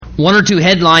One or two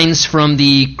headlines from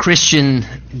the Christian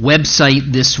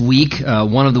website this week,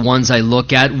 one of the ones I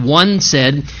look at. One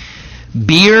said,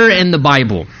 "Beer and the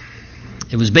Bible."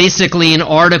 It was basically an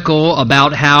article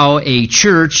about how a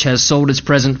church has sold its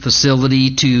present facility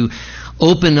to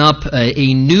open up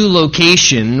a new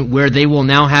location where they will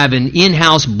now have an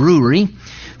in-house brewery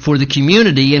for the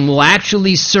community and will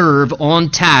actually serve on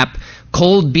tap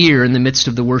cold beer in the midst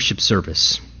of the worship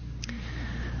service.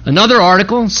 Another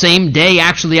article, same day,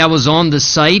 actually I was on the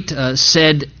site,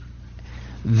 said,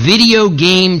 "Video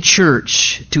game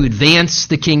church to advance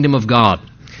the kingdom of God."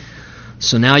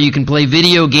 So now you can play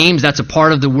video games. That's a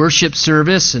part of the worship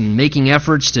service and making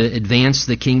efforts to advance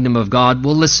the kingdom of God.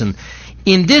 Well, listen,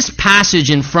 in this passage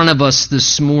in front of us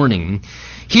this morning,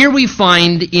 here we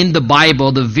find in the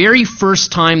Bible the very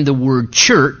first time the word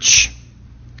church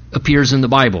appears in the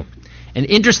Bible. And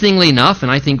interestingly enough,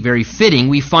 and I think very fitting,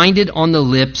 we find it on the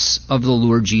lips of the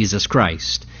Lord Jesus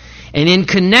Christ. And in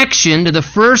connection to the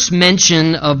first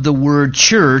mention of the word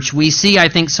church, we see, I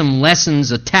think, some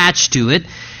lessons attached to it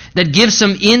that give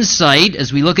some insight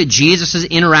as we look at Jesus'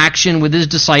 interaction with his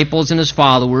disciples and his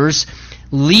followers,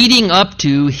 leading up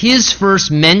to his first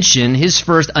mention, his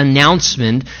first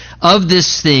announcement of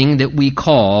this thing that we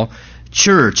call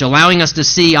church, allowing us to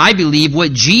see, I believe,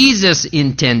 what Jesus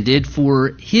intended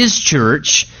for his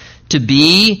church to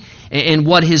be and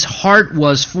what his heart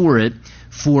was for it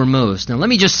foremost. Now, let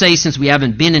me just say, since we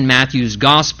haven't been in Matthew's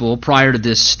gospel prior to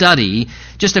this study,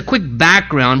 just a quick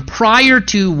background. Prior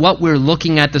to what we're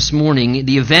looking at this morning,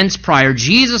 the events prior,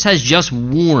 Jesus has just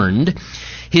warned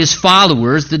his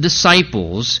followers, the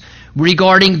disciples,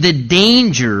 regarding the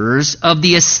dangers of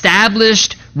the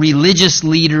established religious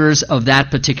leaders of that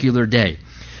particular day.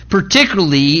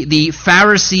 Particularly the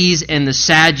Pharisees and the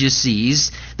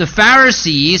Sadducees. The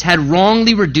Pharisees had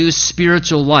wrongly reduced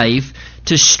spiritual life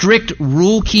to strict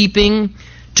rule-keeping,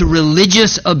 to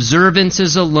religious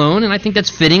observances alone, and I think that's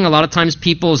fitting. A lot of times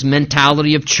people's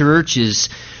mentality of church is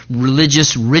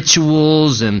religious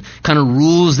rituals and kind of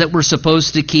rules that we're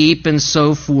supposed to keep and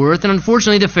so forth. And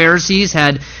unfortunately, the Pharisees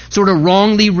had sort of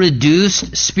wrongly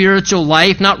reduced spiritual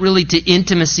life, not really to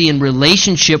intimacy and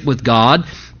relationship with God,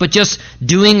 but just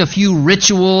doing a few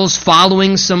rituals,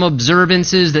 following some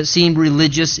observances that seemed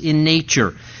religious in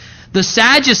nature. The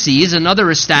Sadducees, another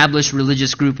established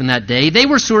religious group in that day, they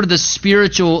were sort of the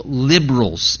spiritual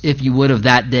liberals, if you would, of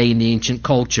that day in the ancient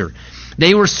culture.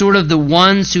 They were sort of the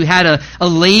ones who had a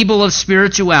label of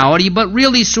spirituality, but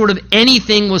really sort of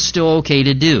anything was still okay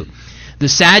to do. The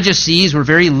Sadducees were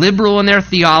very liberal in their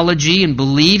theology and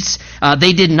beliefs.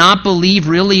 They did not believe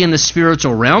really in the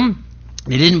spiritual realm.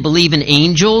 They didn't believe in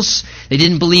angels. They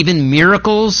didn't believe in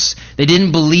miracles. They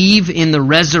didn't believe in the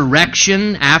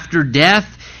resurrection after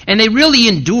death. And they really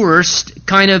endorsed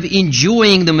kind of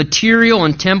enjoying the material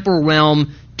and temporal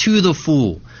realm to the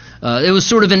full. It was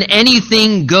sort of an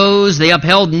anything goes. They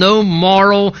upheld no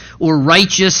moral or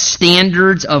righteous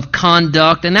standards of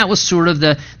conduct, and that was sort of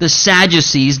the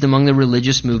Sadducees among the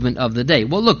religious movement of the day.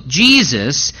 Well, look,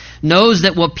 Jesus knows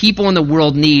that what people in the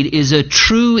world need is a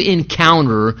true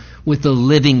encounter with the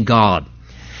living God.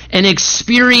 An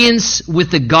experience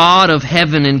with the God of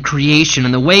heaven and creation.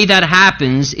 And the way that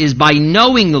happens is by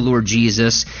knowing the Lord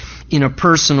Jesus in a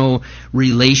personal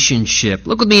relationship.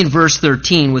 Look with me in verse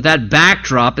 13. With that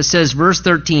backdrop, it says, verse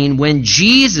 13, "When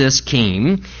Jesus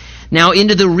came now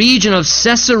into the region of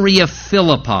Caesarea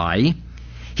Philippi,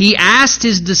 he asked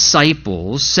his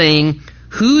disciples, saying,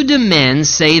 'Who do men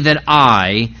say that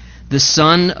I, the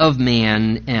Son of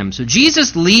Man, am?'" So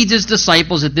Jesus leads his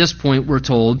disciples at this point, we're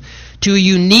told, to a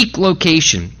unique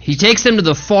location. He takes them to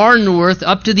the far north,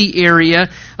 up to the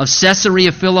area of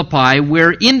Caesarea Philippi,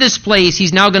 where in this place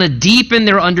he's now going to deepen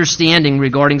their understanding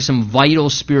regarding some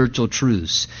vital spiritual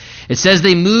truths. It says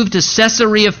they moved to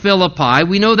Caesarea Philippi.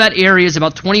 We know that area is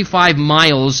about 25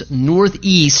 miles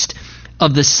northeast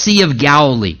of the Sea of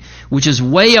Galilee, which is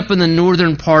way up in the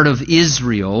northern part of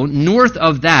Israel. North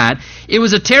of that, it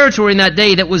was a territory in that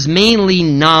day that was mainly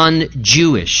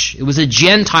non-Jewish. It was a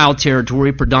Gentile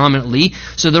territory predominantly,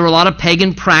 so there were a lot of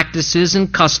pagan practices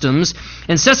and customs.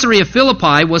 And Caesarea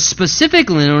Philippi was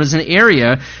specifically known as an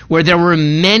area where there were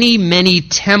many, many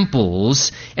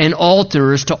temples and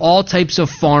altars to all types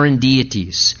of foreign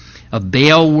deities, of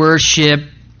Baal worship,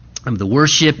 of the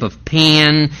worship of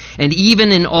Pan, and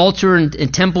even an altar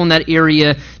and temple in that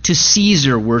area to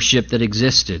Caesar worship that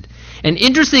existed. And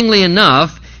interestingly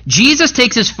enough, Jesus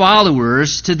takes his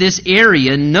followers to this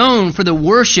area known for the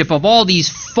worship of all these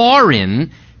foreign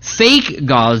fake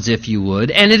gods, if you would.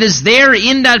 And it is there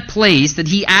in that place that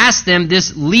he asks them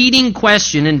this leading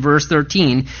question in verse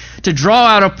 13 to draw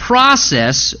out a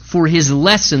process for his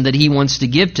lesson that he wants to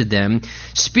give to them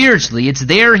spiritually. It's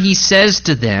there he says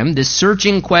to them this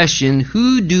searching question,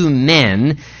 who do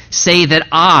men say that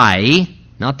I,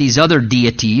 not these other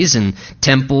deities and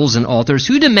temples and altars,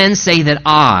 who do men say that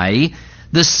I,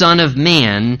 the Son of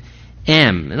Man,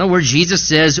 am? In other words, Jesus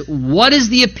says, what is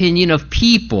the opinion of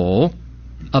people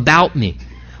about me?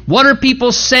 What are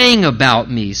people saying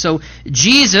about me? So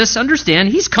Jesus, understand,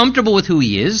 he's comfortable with who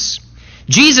he is.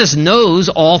 Jesus knows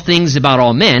all things about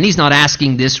all men. He's not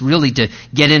asking this really to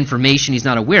get information he's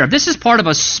not aware of. This is part of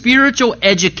a spiritual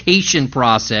education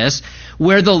process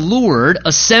where the Lord,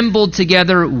 assembled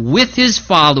together with his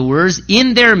followers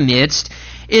in their midst,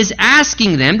 is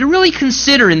asking them to really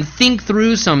consider and think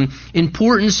through some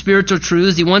important spiritual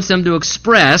truths. He wants them to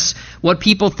express what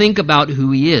people think about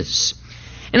who he is.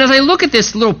 And as I look at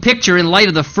this little picture in light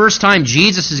of the first time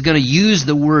Jesus is going to use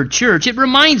the word church, it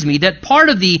reminds me that part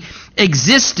of the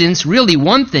existence, really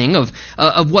one thing, of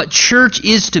what church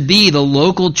is to be, the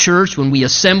local church, when we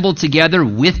assemble together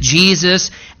with Jesus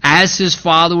as his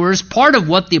followers, part of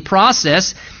what the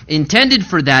process intended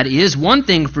for that is, one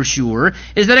thing for sure,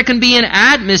 is that it can be an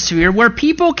atmosphere where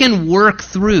people can work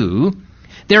through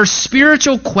their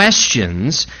spiritual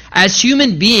questions as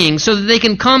human beings so that they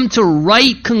can come to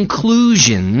right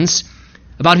conclusions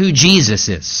about who Jesus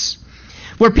is.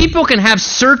 Where people can have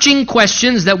searching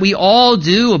questions that we all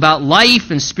do about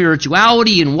life and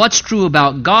spirituality and what's true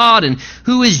about God and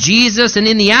who is Jesus. And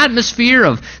in the atmosphere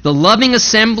of the loving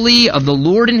assembly of the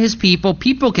Lord and his people,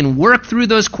 people can work through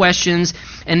those questions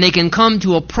and they can come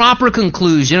to a proper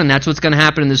conclusion, and that's what's going to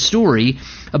happen in the story,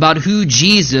 about who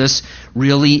Jesus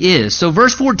really is. So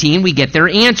verse 14, we get their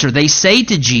answer. They say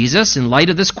to Jesus, in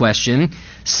light of this question,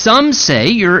 some say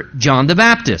you're John the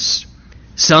Baptist.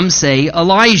 Some say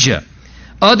Elijah.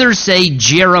 Others say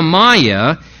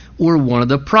Jeremiah or one of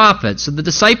the prophets. So the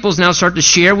disciples now start to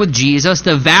share with Jesus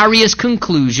the various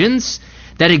conclusions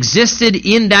that existed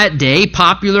in that day,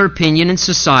 popular opinion in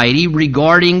society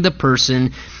regarding the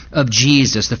person of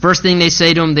Jesus. The first thing they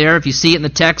say to him there, if you see it in the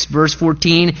text, verse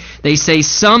 14, they say,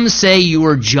 some say you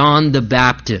are John the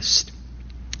Baptist.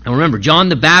 Now remember, John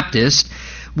the Baptist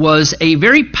was a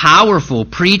very powerful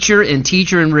preacher and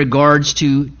teacher in regards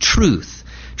to truth.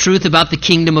 Truth about the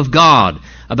kingdom of God,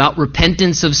 about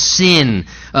repentance of sin,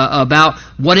 about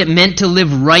what it meant to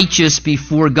live righteous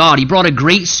before God. He brought a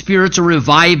great spiritual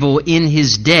revival in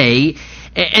his day.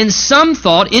 And some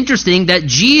thought, interesting, that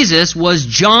Jesus was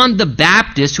John the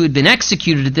Baptist who had been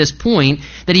executed at this point,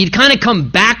 that he'd kind of come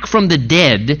back from the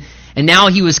dead, and now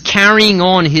he was carrying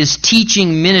on his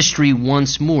teaching ministry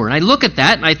once more. And I look at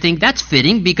that and I think that's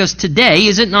fitting, because today,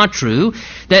 is it not true,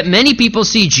 that many people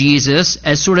see Jesus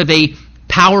as sort of a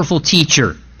powerful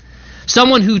teacher,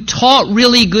 someone who taught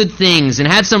really good things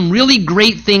and had some really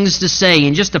great things to say,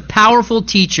 and just a powerful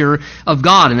teacher of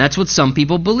God. And that's what some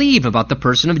people believe about the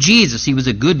person of Jesus. He was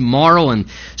a good moral and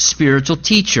spiritual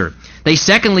teacher. They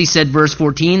secondly said, verse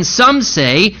 14, some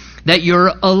say that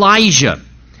you're Elijah.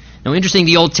 Now interesting,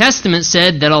 the Old Testament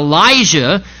said that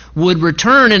Elijah would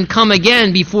return and come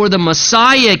again before the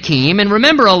Messiah came. And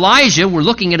remember, Elijah, we're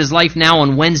looking at his life now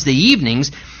on Wednesday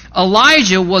evenings.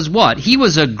 Elijah was what? He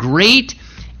was a great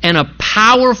and a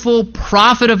powerful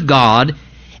prophet of God,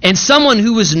 and someone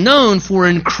who was known for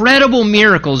incredible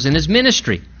miracles in his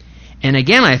ministry. And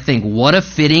again, I think what a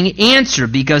fitting answer,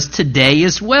 because today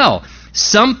as well,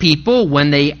 some people,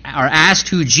 when they are asked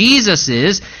who Jesus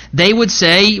is, they would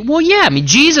say, well, yeah,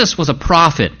 Jesus was a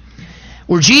prophet.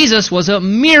 Or Jesus was a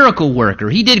miracle worker.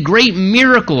 He did great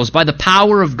miracles by the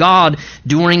power of God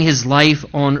during his life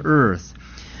on earth.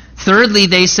 Thirdly,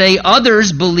 they say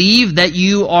others believe that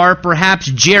you are perhaps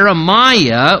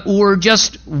Jeremiah or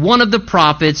just one of the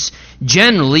prophets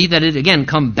generally that had, again,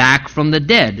 come back from the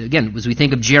dead. Again, as we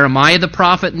think of Jeremiah the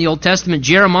prophet in the Old Testament,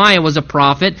 Jeremiah was a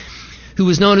prophet who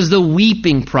was known as the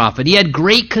weeping prophet. He had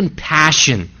great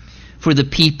compassion for the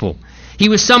people. He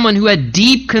was someone who had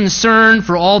deep concern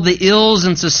for all the ills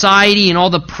in society and all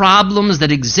the problems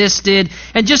that existed,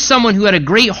 and just someone who had a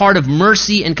great heart of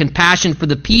mercy and compassion for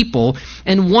the people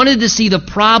and wanted to see the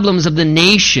problems of the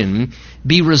nation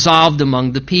be resolved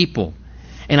among the people.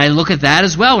 And I look at that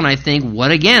as well and I think,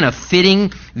 what again, a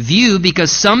fitting view,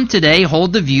 because some today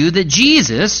hold the view that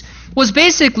Jesus was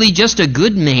basically just a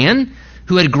good man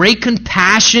who had great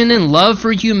compassion and love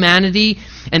for humanity,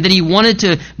 and that he wanted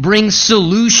to bring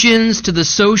solutions to the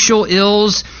social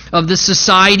ills of the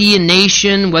society and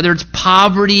nation, whether it's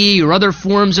poverty or other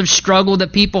forms of struggle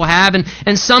that people have.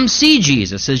 And some see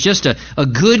Jesus as just a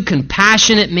good,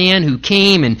 compassionate man who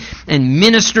came and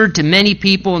ministered to many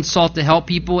people and sought to help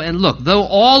people. And look, though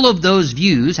all of those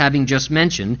views, having just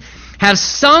mentioned, have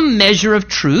some measure of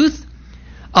truth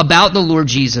about the Lord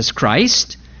Jesus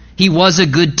Christ, he was a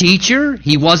good teacher.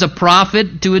 He was a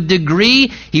prophet to a degree.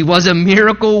 He was a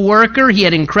miracle worker. He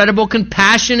had incredible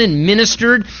compassion and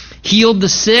ministered, healed the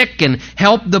sick and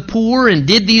helped the poor and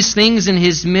did these things in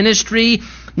his ministry.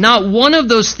 Not one of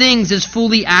those things is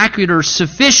fully accurate or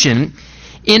sufficient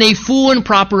in a full and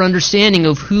proper understanding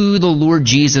of who the Lord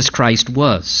Jesus Christ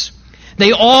was.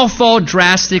 They all fall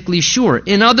drastically short.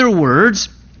 In other words,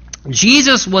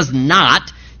 Jesus was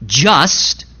not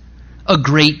just a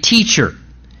great teacher.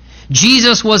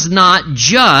 Jesus was not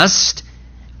just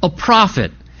a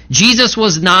prophet. Jesus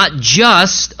was not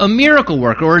just a miracle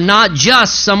worker or not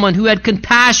just someone who had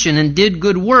compassion and did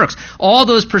good works. All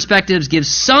those perspectives give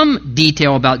some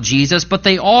detail about Jesus, but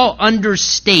they all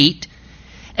understate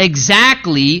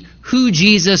exactly who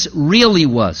Jesus really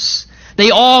was. They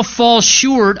all fall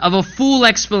short of a full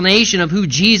explanation of who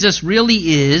Jesus really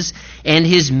is and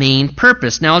his main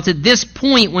purpose. Now, it's at this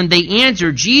point when they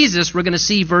answer, Jesus, we're going to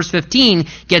see verse 15,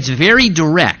 gets very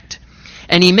direct.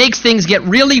 And he makes things get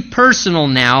really personal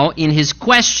now in his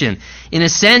question. In a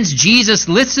sense, Jesus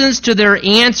listens to their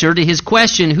answer to his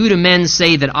question, who do men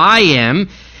say that I am?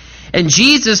 And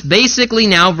Jesus basically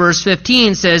now, verse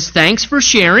 15, says, thanks for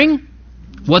sharing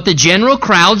what the general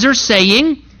crowds are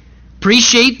saying.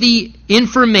 Appreciate the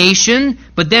information.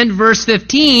 But then verse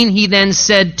 15, he then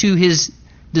said to his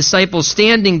disciples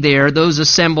standing there, those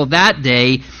assembled that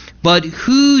day, but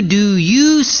who do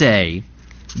you say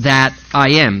that I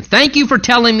am? Thank you for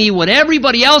telling me what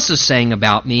everybody else is saying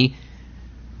about me,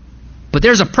 but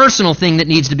there's a personal thing that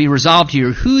needs to be resolved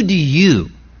here. Who do you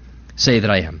say that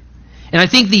I am? And I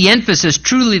think the emphasis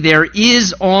truly there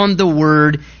is on the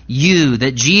word you,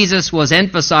 that Jesus was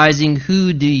emphasizing,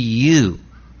 who do you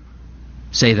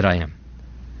say that I am?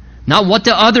 Not what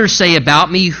do others say about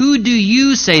me, who do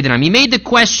you say that I am? He made the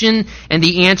question and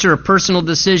the answer a personal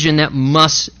decision that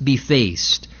must be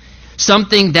faced.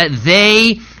 Something that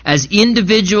they, as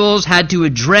individuals, had to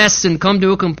address and come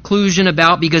to a conclusion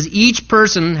about, because each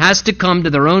person has to come to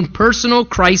their own personal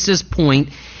crisis point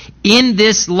in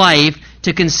this life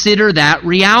to consider that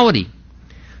reality.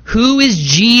 Who is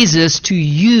Jesus to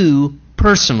you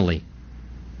personally?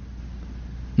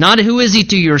 Not who is he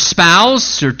to your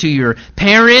spouse or to your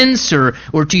parents or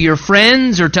to your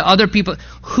friends or to other people.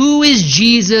 Who is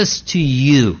Jesus to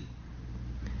you?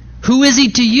 Who is he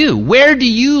to you? Where do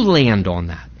you land on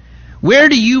that? Where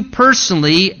do you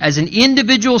personally, as an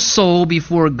individual soul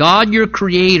before God your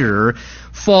Creator,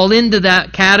 fall into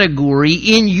that category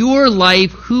in your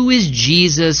life? Who is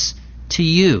Jesus to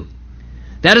you?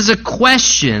 That is a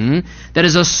question, that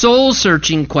is a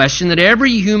soul-searching question that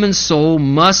every human soul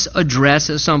must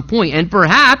address at some point. And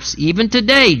perhaps, even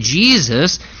today,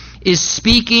 Jesus is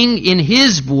speaking in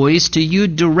his voice to you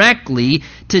directly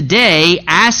today,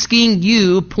 asking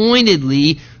you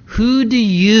pointedly, who do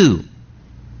you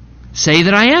say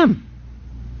that I am?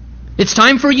 It's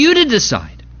time for you to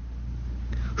decide.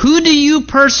 Who do you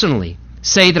personally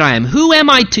say that I am? Who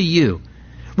am I to you?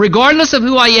 Regardless of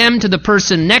who I am to the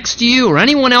person next to you or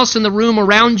anyone else in the room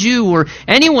around you or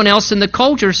anyone else in the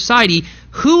culture, society,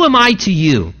 who am I to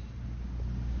you?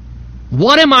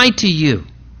 What am I to you?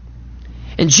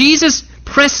 And Jesus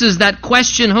presses that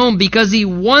question home because he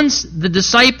wants the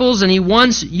disciples and he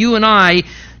wants you and I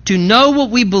to know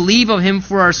what we believe of him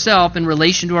for ourselves in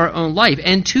relation to our own life.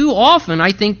 And too often,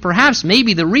 I think perhaps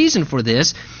maybe the reason for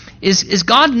this is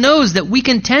God knows that we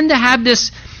can tend to have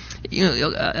this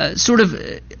sort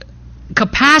of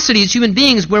capacity as human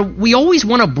beings where we always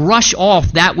want to brush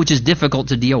off that which is difficult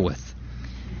to deal with.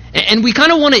 And we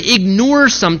kind of want to ignore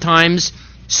sometimes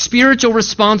spiritual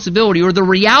responsibility or the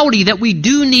reality that we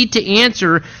do need to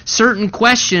answer certain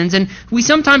questions. And we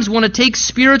sometimes want to take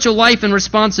spiritual life and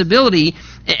responsibility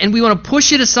and we want to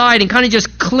push it aside and kind of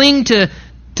just cling to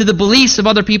the beliefs of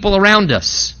other people around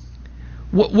us.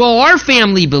 Well, our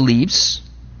family beliefs,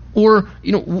 or,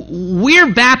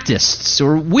 we're Baptists,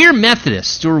 or we're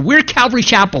Methodists, or we're Calvary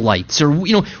Chapelites,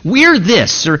 or, we're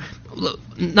this, or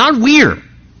not we're.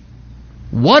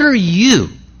 What are you?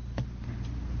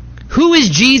 Who is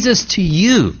Jesus to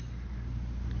you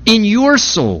in your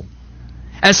soul?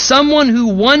 As someone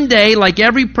who one day, like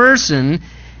every person,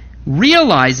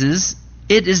 realizes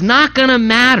it is not going to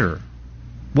matter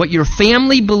what your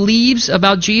family believes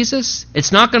about Jesus.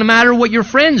 It's not going to matter what your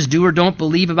friends do or don't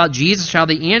believe about Jesus, how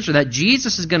they answer that.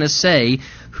 Jesus is going to say,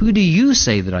 who do you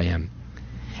say that I am?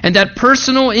 And that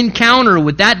personal encounter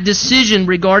with that decision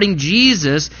regarding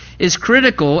Jesus is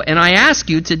critical. And I ask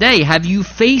you today, have you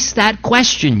faced that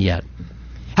question yet?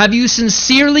 Have you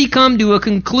sincerely come to a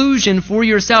conclusion for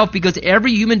yourself? Because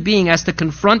every human being has to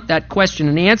confront that question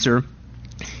and answer.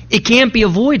 It can't be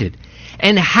avoided.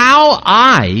 And how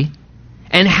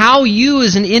you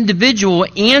as an individual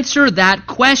answer that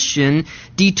question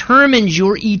determines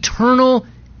your eternal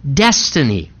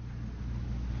destiny.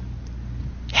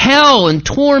 Hell and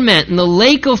torment and the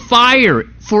lake of fire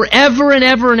forever and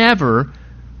ever and ever,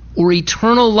 or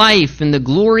eternal life and the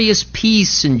glorious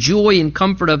peace and joy and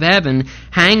comfort of heaven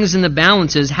hangs in the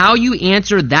balances. How you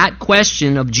answer that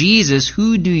question of Jesus,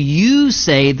 who do you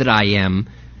say that I am,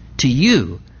 to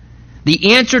you?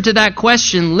 The answer to that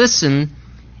question, listen,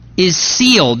 is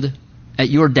sealed at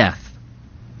your death.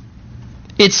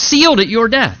 It's sealed at your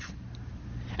death.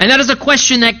 And that is a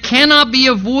question that cannot be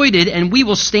avoided, and we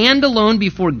will stand alone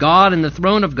before God and the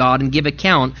throne of God and give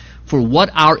account for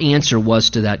what our answer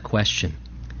was to that question.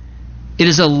 It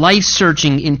is a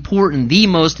life-searching, important, the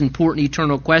most important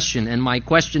eternal question. And my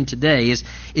question today is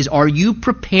are you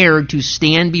prepared to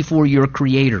stand before your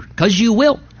Creator? Because you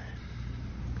will.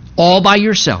 All by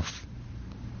yourself.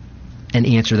 And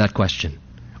answer that question.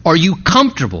 Are you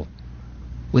comfortable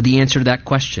with the answer to that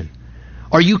question?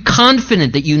 Are you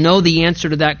confident that you know the answer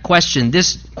to that question?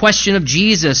 This question of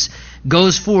Jesus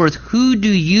goes forth, who do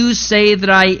you say that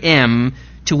I am?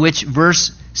 To which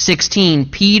verse 16,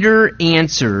 Peter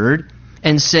answered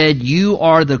and said, you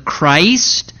are the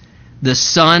Christ, the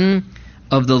Son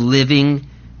of the living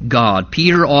God.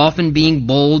 Peter, often being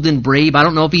bold and brave, I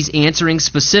don't know if he's answering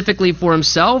specifically for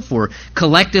himself or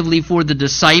collectively for the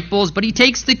disciples, but he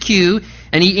takes the cue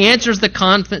and he answers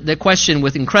the question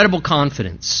with incredible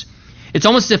confidence. It's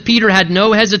almost as if Peter had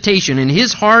no hesitation. In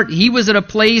his heart, he was at a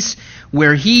place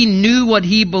where he knew what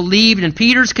he believed. And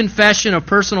Peter's confession of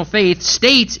personal faith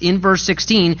states in verse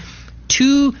 16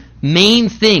 two main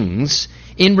things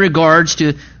in regards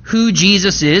to who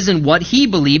Jesus is and what he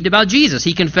believed about Jesus.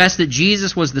 He confessed that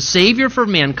Jesus was the Savior for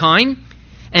mankind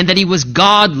and that he was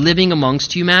God living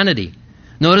amongst humanity.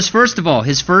 Notice, first of all,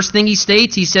 his first thing he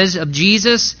states, he says of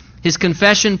Jesus, his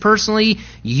confession personally,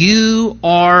 you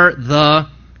are the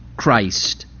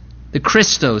Christ. The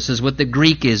Christos is what the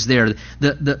Greek is there,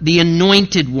 the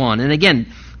anointed one. And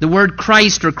again, the word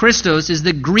Christ or Christos is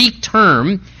the Greek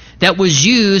term that was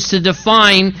used to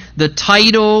define the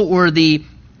title or the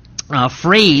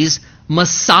phrase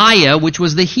Messiah, which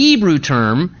was the Hebrew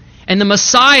term. And the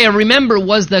Messiah, remember,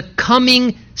 was the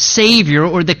coming Savior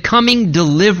or the coming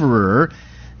deliverer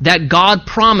that God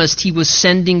promised he was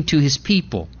sending to his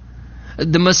people.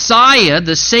 The Messiah,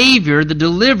 the Savior, the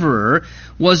deliverer,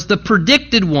 was the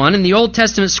predicted one. In the Old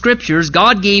Testament scriptures,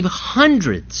 God gave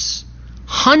hundreds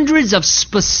of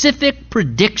specific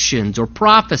predictions or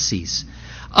prophecies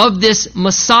of this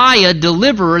Messiah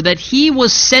deliverer that he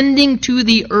was sending to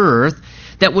the earth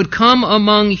that would come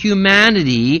among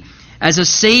humanity as a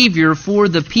Savior for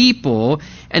the people.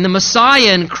 And the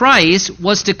Messiah in Christ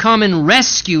was to come and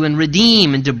rescue and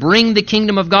redeem and to bring the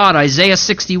kingdom of God. Isaiah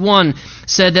 61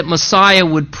 said that Messiah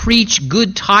would preach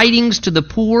good tidings to the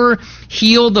poor,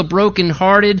 heal the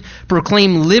brokenhearted,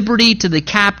 proclaim liberty to the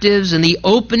captives and the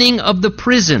opening of the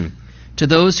prison to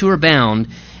those who are bound,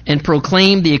 and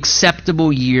proclaim the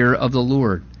acceptable year of the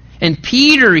Lord. And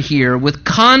Peter here, with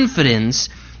confidence,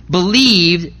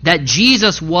 believed that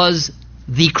Jesus was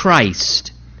the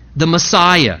Christ, the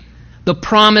Messiah, the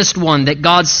promised one that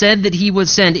God said that he would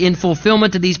send in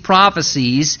fulfillment to these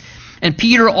prophecies. And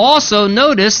Peter also,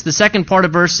 noticed the second part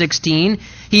of verse 16,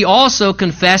 he also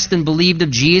confessed and believed of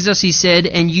Jesus. He said,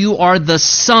 and you are the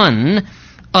Son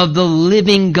of the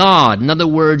living God. In other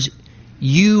words,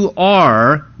 you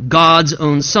are God's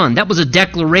own Son. That was a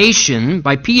declaration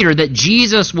by Peter that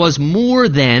Jesus was more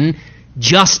than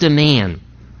just a man.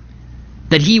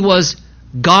 That he was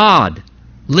God,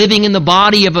 living in the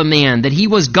body of a man, that he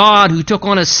was God who took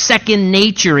on a second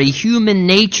nature, a human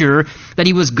nature, that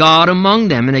he was God among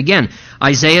them. And again,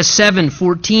 Isaiah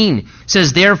 7:14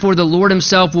 says, therefore the Lord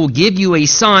himself will give you a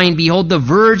sign. Behold, the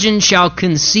virgin shall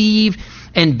conceive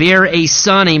and bear a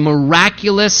son, a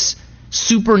miraculous,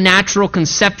 supernatural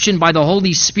conception by the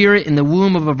Holy Spirit in the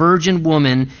womb of a virgin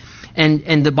woman.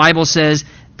 And the Bible says,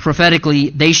 prophetically,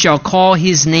 they shall call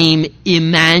his name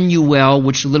Emmanuel,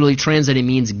 which literally translated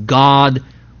means God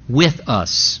with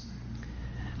us.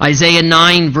 Isaiah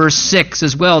 9 verse 6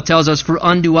 as well tells us, "For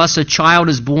unto us a child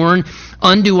is born,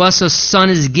 unto us a son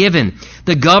is given.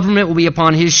 The government will be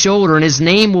upon his shoulder, and his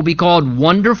name will be called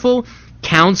Wonderful,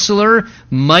 Counselor,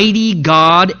 Mighty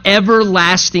God,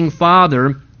 Everlasting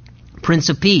Father, Prince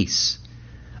of Peace."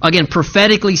 Again,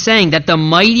 prophetically saying that the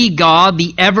mighty God,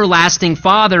 the everlasting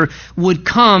Father, would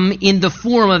come in the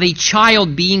form of a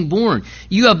child being born.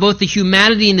 You have both the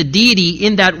humanity and the deity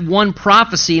in that one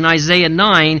prophecy in Isaiah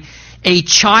 9. A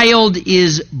child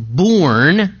is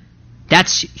born.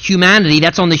 That's humanity.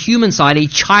 That's on the human side. A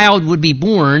child would be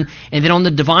born. And then on the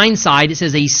divine side, it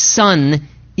says a son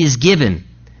is given.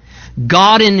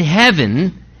 God in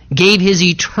heaven gave his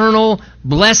eternal,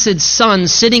 blessed Son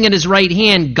sitting at his right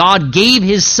hand. God gave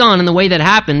his Son, and the way that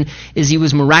happened is he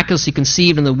was miraculously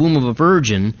conceived in the womb of a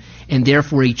virgin, and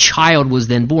therefore a child was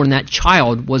then born. That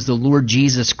child was the Lord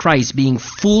Jesus Christ, being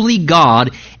fully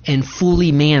God and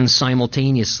fully man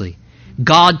simultaneously.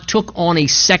 God took on a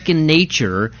second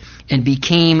nature and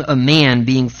became a man,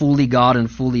 being fully God and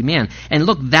fully man. And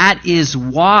look, that is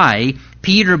why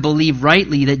Peter believed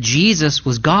rightly that Jesus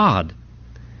was God.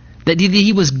 That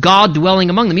he was God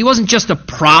dwelling among them. He wasn't just a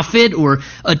prophet or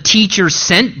a teacher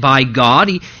sent by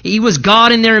God. He was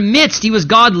God in their midst. He was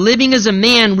God living as a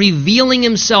man, revealing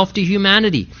himself to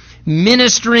humanity,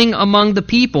 ministering among the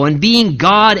people. And being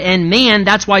God and man,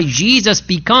 that's why Jesus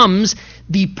becomes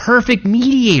the perfect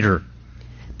mediator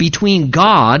between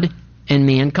God and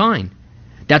mankind.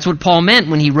 That's what Paul meant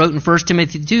when he wrote in 1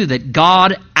 Timothy 2 that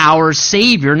God, our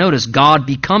Savior, notice, God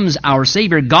becomes our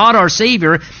Savior. God, our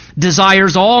Savior,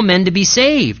 desires all men to be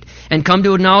saved and come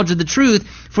to a knowledge of the truth,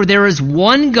 for there is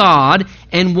one God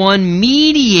and one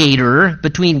mediator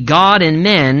between God and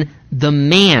men, the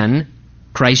man,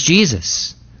 Christ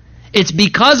Jesus. It's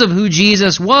because of who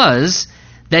Jesus was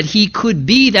that he could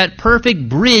be that perfect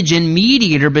bridge and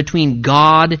mediator between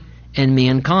God and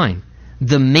mankind.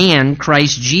 The man,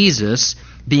 Christ Jesus,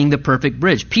 being the perfect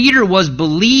bridge. Peter was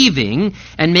believing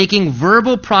and making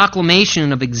verbal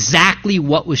proclamation of exactly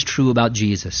what was true about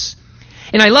Jesus.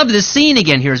 And I love this scene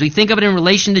again here as we think of it in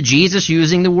relation to Jesus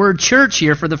using the word church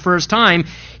here for the first time.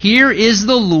 Here is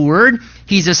the Lord.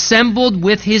 He's assembled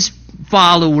with his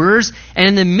followers. And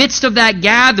in the midst of that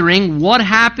gathering, what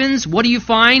happens? What do you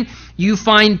find? You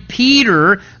find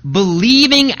Peter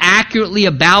believing accurately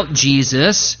about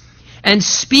Jesus and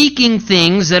speaking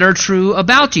things that are true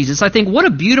about Jesus. I think what a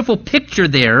beautiful picture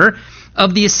there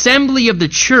of the assembly of the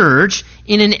church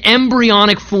in an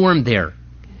embryonic form there.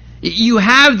 You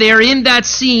have there in that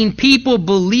scene people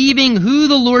believing who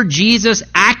the Lord Jesus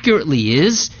accurately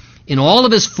is in all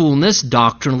of his fullness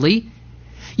doctrinally.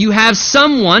 You have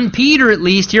someone, Peter at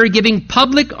least here, giving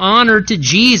public honor to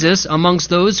Jesus amongst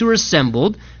those who are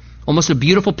assembled. Almost a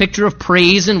beautiful picture of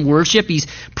praise and worship. He's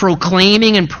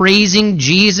proclaiming and praising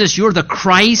Jesus. You're the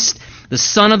Christ, the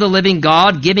Son of the living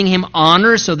God, giving him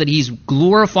honor so that he's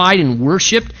glorified and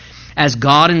worshiped as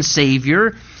God and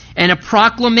Savior. And a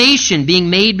proclamation being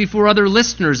made before other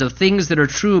listeners of things that are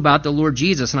true about the Lord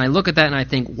Jesus. And I look at that and I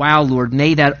think, wow, Lord,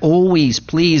 may that always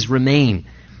please remain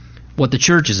what the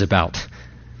church is about.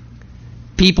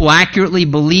 People accurately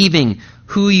believing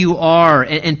who you are,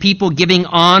 and people giving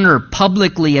honor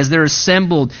publicly as they're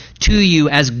assembled to you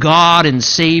as God and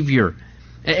Savior,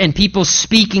 and people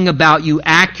speaking about you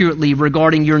accurately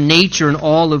regarding your nature and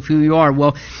all of who you are.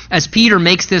 Well, as Peter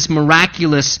makes this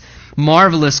miraculous,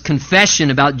 marvelous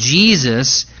confession about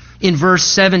Jesus, in verse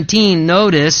 17,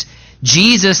 notice,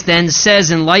 Jesus then says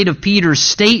in light of Peter's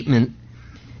statement,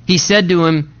 he said to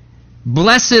him,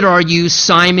 "Blessed are you,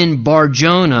 Simon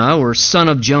Bar-Jonah," or son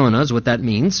of Jonah is what that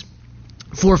means.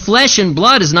 "For flesh and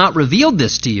blood has not revealed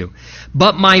this to you,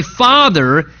 but my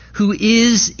Father who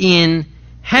is in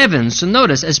heaven." So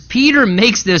notice, as Peter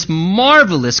makes this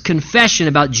marvelous confession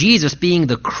about Jesus being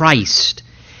the Christ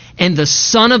and the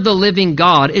Son of the living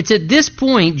God, it's at this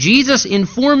point Jesus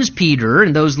informs Peter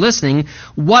and those listening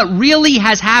what really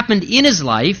has happened in his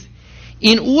life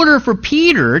in order for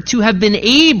Peter to have been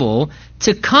able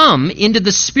to come into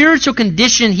the spiritual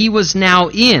condition he was now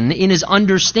in his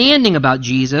understanding about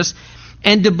Jesus,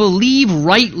 and to believe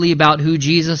rightly about who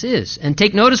Jesus is. And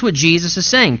take notice what Jesus is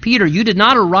saying. Peter, you did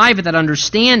not arrive at that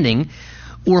understanding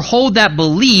or hold that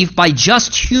belief by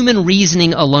just human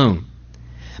reasoning alone.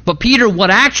 But Peter, what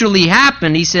actually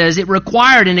happened, he says, it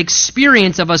required an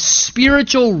experience of a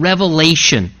spiritual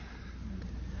revelation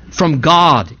from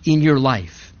God in your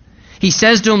life. He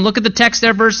says to him, look at the text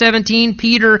there, verse 17,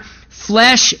 Peter,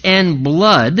 flesh and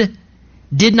blood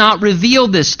did not reveal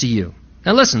this to you.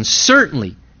 Now listen,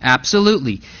 certainly,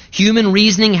 absolutely, human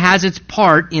reasoning has its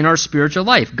part in our spiritual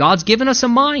life. God's given us a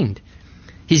mind.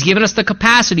 He's given us the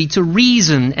capacity to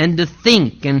reason and to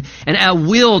think and a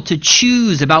will to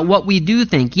choose about what we do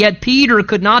think. Yet Peter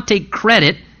could not take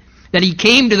credit that he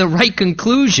came to the right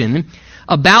conclusion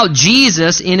about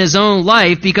Jesus in his own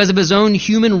life because of his own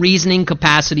human reasoning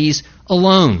capacities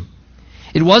alone.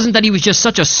 It wasn't that he was just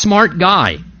such a smart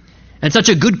guy and such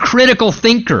a good critical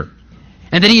thinker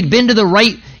and that he'd been to the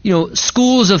right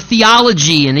schools of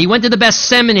theology, and he went to the best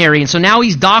seminary, and so now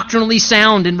he's doctrinally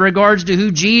sound in regards to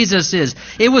who Jesus is.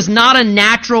 It was not a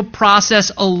natural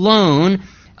process alone,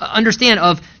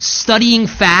 of studying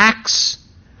facts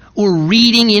or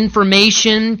reading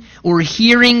information or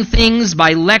hearing things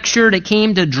by lecture that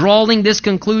came to drawing this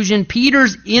conclusion.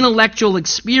 Peter's intellectual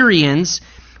experience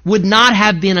would not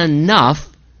have been enough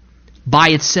by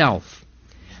itself.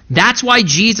 That's why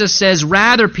Jesus says,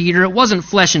 rather, Peter, it wasn't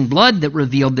flesh and blood that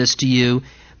revealed this to you,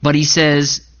 but he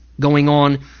says, going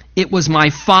on, it was my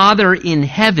Father in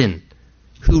heaven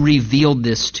who revealed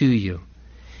this to you.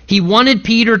 He wanted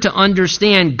Peter to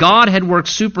understand God had worked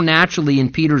supernaturally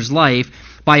in Peter's life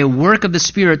by a work of the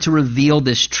Spirit to reveal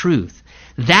this truth.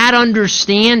 That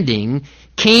understanding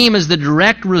came as the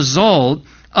direct result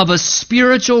of a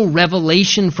spiritual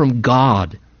revelation from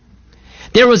God.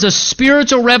 There was a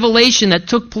spiritual revelation that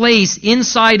took place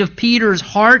inside of Peter's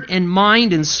heart and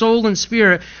mind and soul and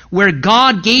spirit where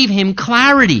God gave him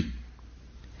clarity.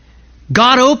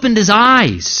 God opened his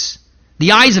eyes,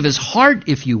 the eyes of his heart,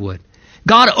 if you would.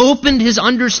 God opened his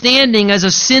understanding as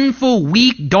a sinful,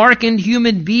 weak, darkened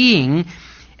human being,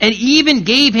 and even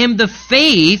gave him the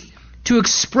faith to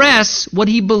express what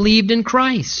he believed in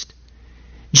Christ.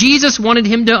 Jesus wanted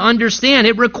him to understand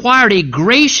it required a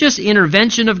gracious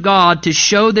intervention of God to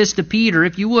show this to Peter.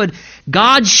 If you would,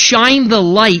 God shined the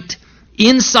light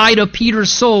inside of Peter's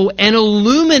soul and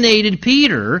illuminated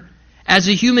Peter as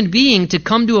a human being to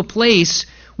come to a place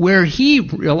where he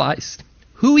realized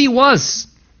who he was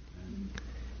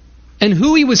and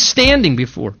who he was standing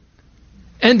before,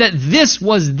 and that this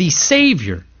was the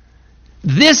Savior.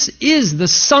 This is the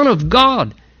Son of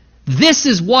God. This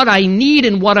is what I need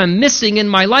and what I'm missing in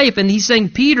my life. And he's saying,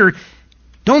 Peter,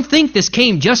 don't think this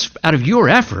came just out of your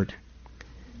effort.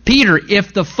 Peter,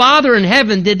 if the Father in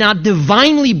heaven did not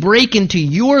divinely break into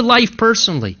your life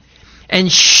personally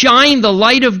and shine the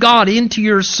light of God into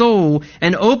your soul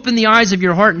and open the eyes of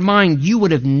your heart and mind, you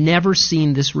would have never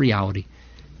seen this reality.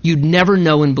 You'd never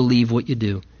know and believe what you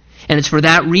do. And it's for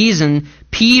that reason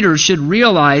Peter should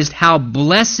realize how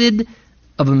blessed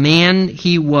of a man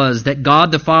he was, that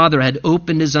God the Father had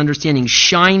opened his understanding,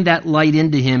 shined that light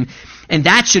into him. And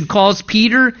that should cause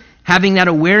Peter, having that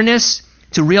awareness,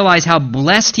 to realize how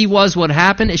blessed he was what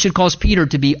happened. It should cause Peter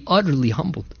to be utterly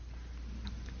humbled.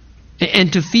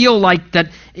 And to feel like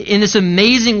that in this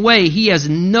amazing way, he has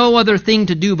no other thing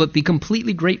to do but be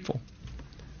completely grateful.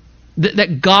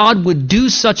 That God would do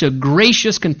such a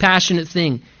gracious, compassionate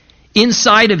thing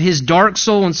inside of his dark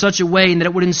soul in such a way and that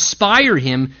it would inspire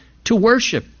him to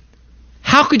worship.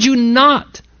 How could you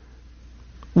not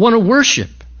want to worship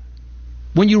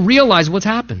when you realize what's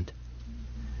happened?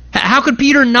 How could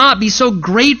Peter not be so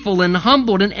grateful and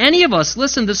humbled? And any of us,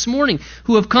 listen, this morning,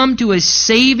 who have come to a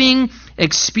saving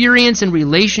experience and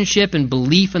relationship and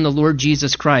belief in the Lord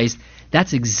Jesus Christ,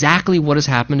 that's exactly what has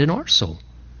happened in our soul.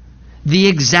 The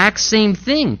exact same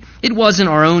thing. It wasn't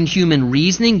our own human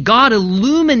reasoning. God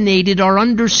illuminated our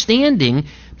understanding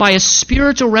by a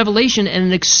spiritual revelation and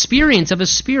an experience of a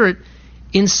spirit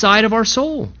inside of our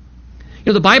soul.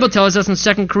 The Bible tells us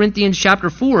in 2 Corinthians chapter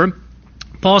 4,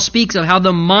 Paul speaks of how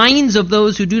the minds of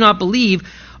those who do not believe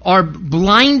are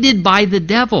blinded by the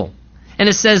devil. And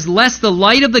it says, lest the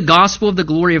light of the gospel of the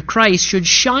glory of Christ should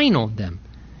shine on them.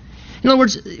 In other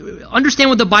words,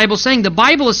 understand what the Bible is saying. The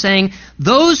Bible is saying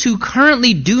those who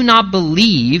currently do not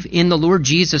believe in the Lord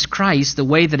Jesus Christ the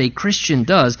way that a Christian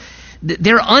does,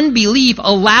 their unbelief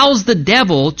allows the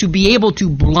devil to be able to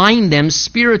blind them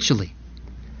spiritually.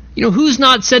 Who's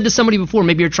not said to somebody before,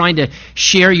 maybe you're trying to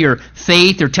share your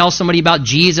faith or tell somebody about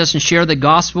Jesus and share the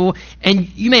gospel, and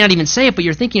you may not even say it, but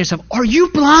you're thinking to yourself, are you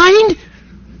blind?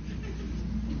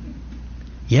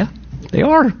 Yeah, they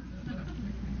are.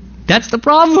 That's the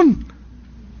problem.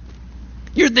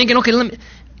 You're thinking, okay,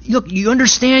 look, you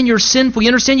understand you're sinful. You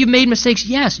understand you've made mistakes.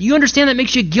 Yes. You understand that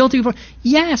makes you guilty.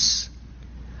 Yes.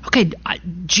 Okay,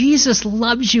 Jesus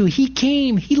loves you. He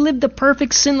came. He lived the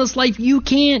perfect, sinless life. You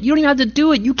can't. You don't even have to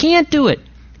do it. You can't do it.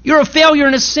 You're a failure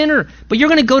and a sinner. But you're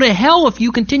going to go to hell if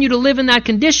you continue to live in that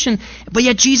condition. But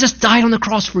yet Jesus died on the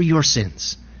cross for your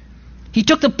sins. He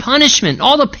took the punishment,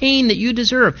 all the pain that you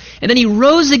deserve. And then he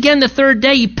rose again the third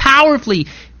day. He powerfully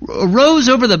rose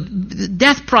over the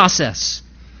death process.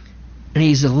 and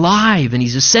he's alive, and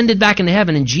he's ascended back into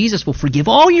heaven, and Jesus will forgive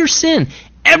all your sin.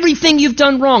 Everything you've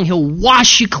done wrong, he'll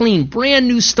wash you clean. Brand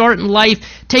new start in life.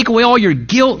 Take away all your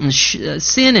guilt and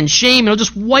sin and shame. And he'll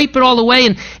just wipe it all away.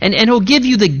 And he'll give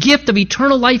you the gift of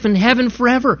eternal life in heaven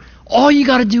forever. All you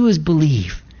got to do is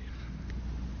believe.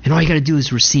 And all you got to do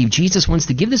is receive. Jesus wants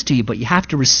to give this to you, but you have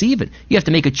to receive it. You have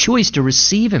to make a choice to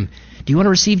receive him. Do you want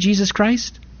to receive Jesus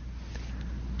Christ?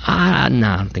 No, I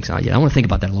don't think so yet. I want to think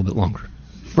about that a little bit longer.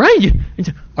 Right?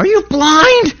 Are you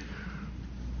blind?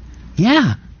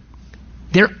 Yeah.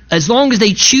 As long as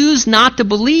they choose not to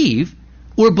believe,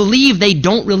 or believe they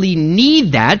don't really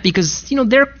need that, because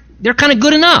they're kind of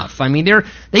good enough. I mean,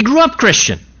 they grew up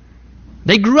Christian,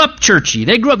 they grew up churchy,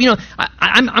 they grew up.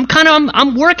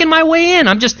 I'm working my way in.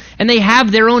 And they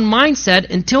have their own mindset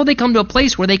until they come to a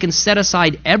place where they can set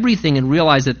aside everything and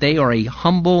realize that they are a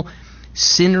humble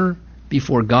sinner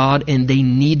before God, and they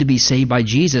need to be saved by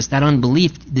Jesus. That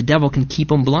unbelief, the devil can keep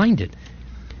them blinded.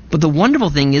 But the wonderful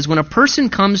thing is when a person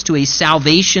comes to a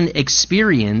salvation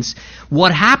experience,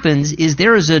 what happens is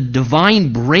there is a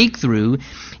divine breakthrough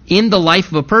in the life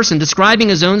of a person. Describing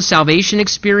his own salvation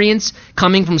experience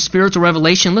coming from spiritual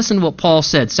revelation, listen to what Paul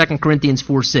said, 2 Corinthians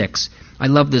 4:6. I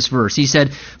love this verse. He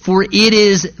said, "For it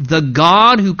is the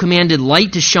God who commanded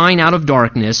light to shine out of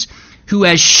darkness, who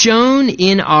has shone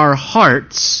in our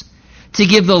hearts to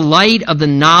give the light of the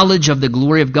knowledge of the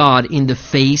glory of God in the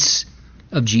face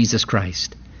of Jesus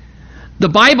Christ." The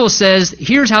Bible says,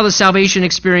 here's how the salvation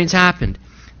experience happened.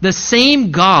 The same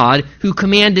God who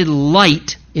commanded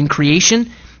light in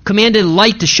creation, commanded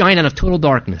light to shine out of total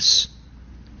darkness.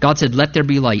 God said, "Let there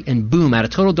be light." And boom, out of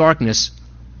total darkness,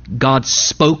 God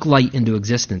spoke light into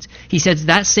existence. He says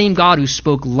that same God who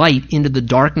spoke light into the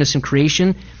darkness in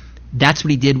creation, that's what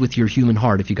he did with your human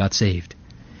heart if you got saved.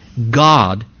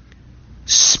 God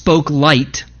spoke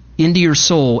light into your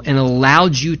soul and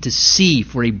allowed you to see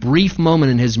for a brief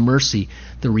moment in his mercy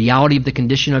the reality of the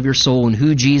condition of your soul and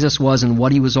who Jesus was and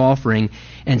what he was offering,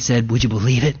 and said, "Would you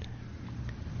believe it?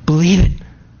 Believe it."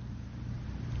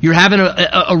 You're having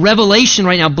a revelation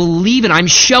right now. Believe it. I'm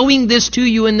showing this to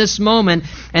you in this moment,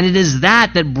 and it is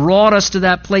that brought us to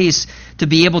that place to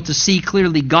be able to see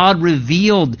clearly. God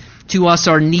revealed to us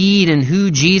our need and who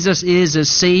Jesus is as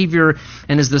Savior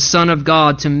and as the Son of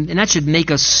God. And that should make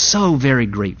us so very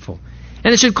grateful.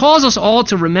 And it should cause us all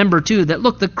to remember, too, that,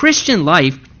 look, the Christian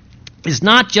life is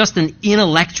not just an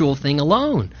intellectual thing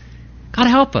alone. God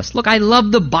help us. Look, I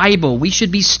love the Bible. We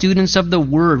should be students of the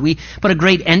Word. We put a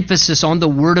great emphasis on the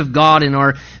Word of God in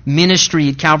our ministry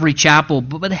at Calvary Chapel.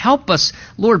 But help us,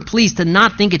 Lord, please, to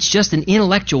not think it's just an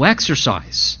intellectual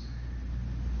exercise,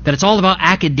 that it's all about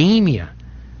academia.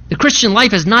 The Christian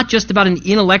life is not just about an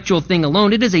intellectual thing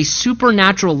alone. It is a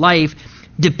supernatural life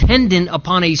dependent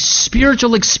upon a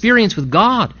spiritual experience with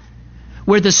God,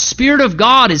 where the Spirit of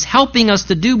God is helping us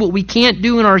to do what we can't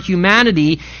do in our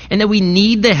humanity, and that we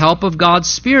need the help of God's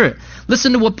Spirit.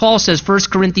 Listen to what Paul says, 1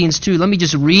 Corinthians 2. Let me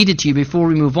just read it to you before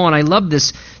we move on. I love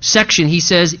this section. He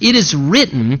says, "It is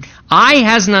written, eye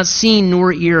has not seen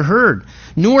nor ear heard,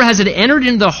 nor has it entered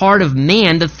into the heart of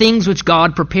man the things which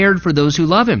God prepared for those who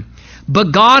love him.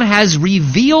 But God has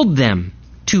revealed them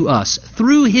to us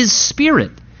through his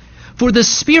Spirit. For the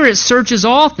Spirit searches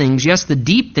all things, yes, the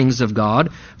deep things of God.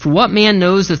 For what man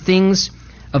knows the things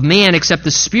of man except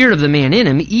the spirit of the man in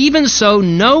him? Even so,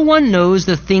 no one knows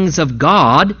the things of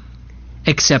God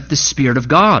except the Spirit of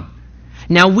God.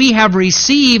 Now we have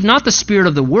received not the spirit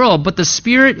of the world, but the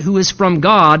Spirit who is from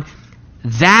God,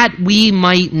 that we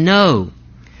might know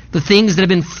the things that have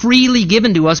been freely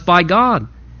given to us by God.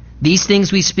 These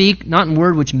things we speak, not in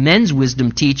word which men's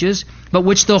wisdom teaches, but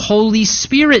which the Holy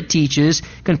Spirit teaches,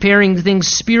 comparing the things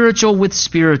spiritual with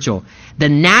spiritual. The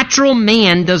natural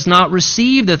man does not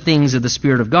receive the things of the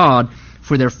Spirit of God,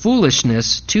 for their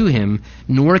foolishness to him,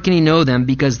 nor can he know them,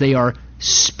 because they are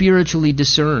spiritually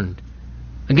discerned."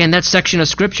 Again, that section of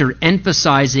Scripture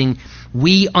emphasizing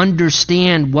we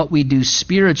understand what we do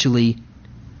spiritually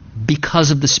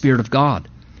because of the Spirit of God.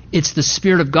 It's the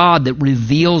Spirit of God that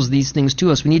reveals these things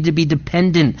to us. We need to be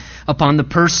dependent upon the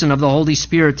person of the Holy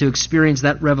Spirit to experience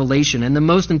that revelation. And the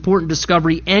most important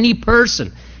discovery any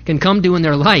person can come to in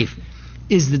their life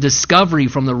is the discovery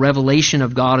from the revelation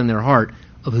of God in their heart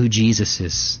of who Jesus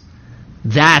is.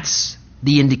 That's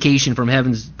the indication from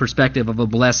heaven's perspective of a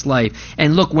blessed life.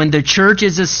 And look, when the church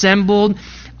is assembled,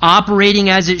 operating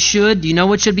as it should, do you know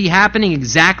what should be happening?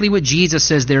 Exactly what Jesus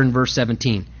says there in verse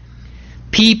 17.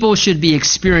 People should be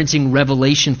experiencing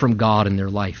revelation from God in their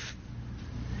life.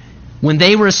 When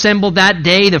they were assembled that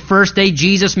day, the first day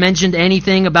Jesus mentioned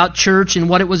anything about church and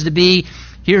what it was to be,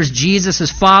 here's Jesus'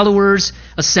 followers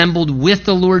assembled with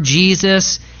the Lord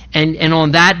Jesus, And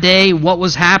on that day, what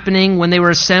was happening when they were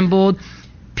assembled?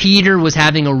 Peter was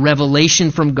having a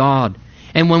revelation from God.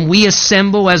 And when we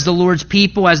assemble as the Lord's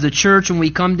people, as the church, when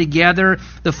we come together,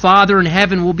 the Father in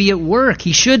heaven will be at work.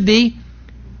 He should be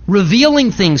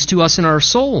revealing things to us in our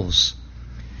souls,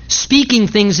 speaking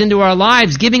things into our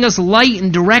lives, giving us light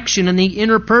and direction in the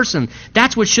inner person.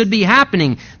 That's what should be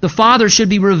happening. The Father should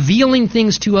be revealing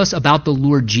things to us about the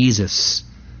Lord Jesus.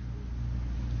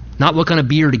 Not what kind of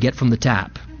beer to get from the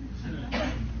tap.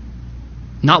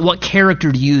 Not what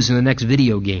character to use in the next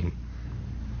video game.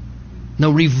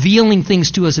 No, revealing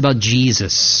things to us about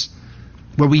Jesus,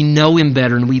 where we know Him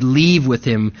better and we leave with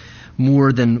Him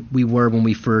more than we were when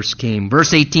we first came.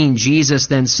 Verse 18, Jesus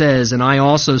then says, "And I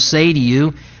also say to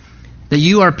you that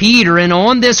you are Peter, and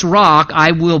on this rock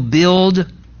I will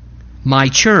build my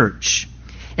church,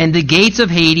 and the gates of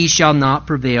Hades shall not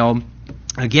prevail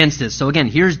against it." So again,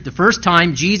 here's the first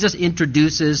time Jesus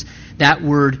introduces that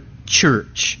word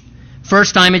church.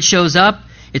 First time it shows up,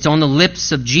 it's on the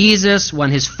lips of Jesus when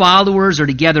His followers are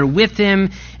together with Him,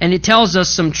 and it tells us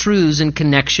some truths in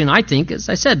connection, I think, as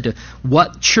I said, to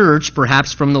what church,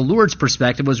 perhaps from the Lord's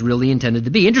perspective, was really intended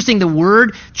to be. Interesting, the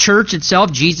word church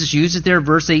itself, Jesus uses there,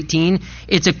 verse 18.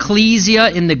 It's ecclesia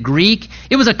in the Greek.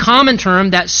 It was a common term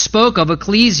that spoke of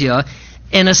ecclesia,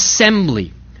 an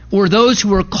assembly, or those who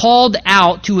were called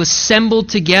out to assemble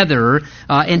together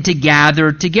and to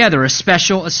gather together, a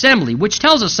special assembly, which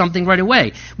tells us something right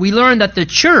away. We learn that the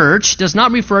church does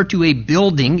not refer to a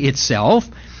building itself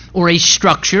or a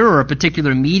structure or a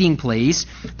particular meeting place.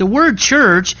 The word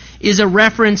church is a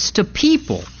reference to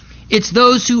people. It's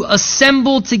those who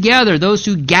assemble together, those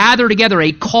who gather together,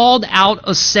 a called out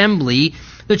assembly.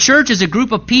 The church is a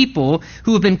group of people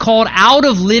who have been called out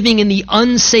of living in the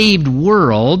unsaved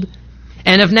world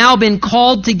and have now been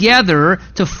called together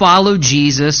to follow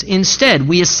Jesus instead.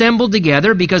 We assemble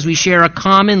together because we share a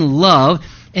common love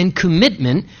and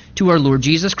commitment to our Lord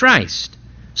Jesus Christ.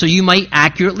 So you might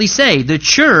accurately say the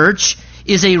church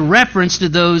is a reference to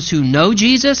those who know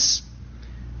Jesus,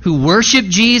 who worship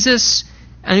Jesus,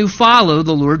 and who follow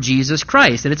the Lord Jesus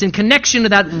Christ. And it's in connection to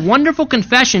that wonderful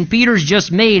confession Peter's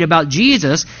just made about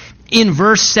Jesus in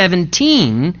verse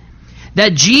 17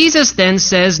 that Jesus then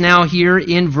says now here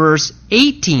in verse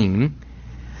 18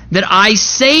 that I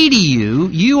say to you,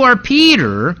 you are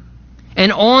Peter,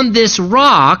 and on this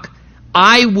rock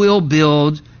I will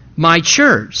build my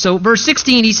church. So verse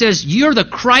 16 he says, you're the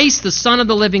Christ, the Son of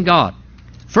the living God.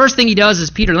 First thing he does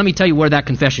is, Peter, let me tell you where that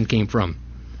confession came from.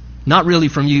 Not really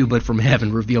from you, but from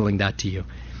heaven revealing that to you.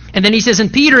 And then he says,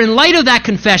 and Peter, in light of that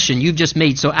confession you've just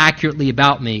made so accurately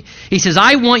about me, he says,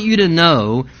 I want you to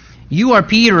know you are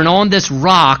Peter, and on this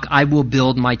rock I will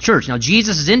build my church. Now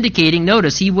Jesus is indicating,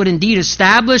 notice, he would indeed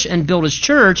establish and build his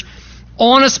church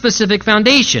on a specific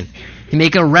foundation. He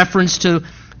make a reference to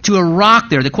a rock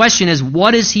there. The question is,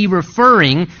 what is he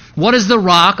referring? What is the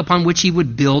rock upon which he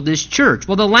would build his church?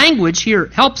 Well, the language here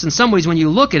helps in some ways when you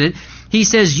look at it. He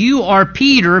says, you are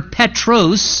Peter,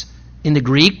 Petros, in the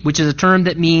Greek, which is a term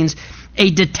that means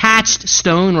a detached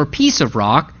stone or piece of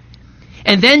rock.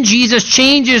 And then Jesus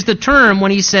changes the term when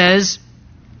he says,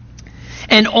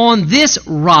 and on this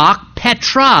rock,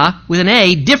 Petra, with an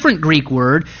A, different Greek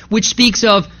word, which speaks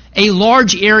of a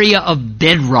large area of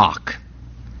bedrock.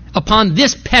 Upon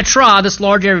this Petra, this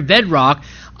large area of bedrock,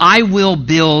 I will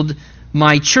build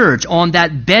my church on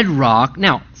that bedrock.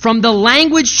 Now, from the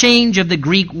language change of the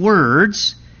Greek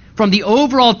words, from the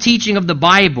overall teaching of the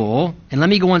Bible, and let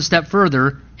me go one step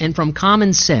further, and from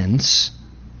common sense,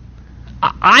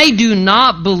 I do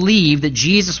not believe that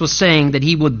Jesus was saying that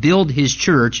he would build his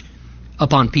church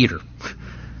upon Peter.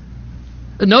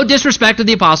 No disrespect to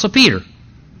the Apostle Peter.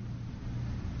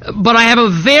 But I have a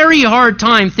very hard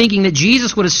time thinking that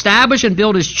Jesus would establish and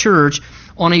build his church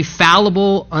on a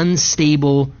fallible,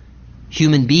 unstable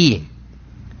human being.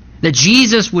 That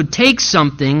Jesus would take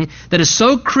something that is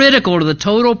so critical to the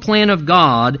total plan of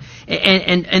God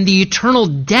and the eternal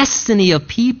destiny of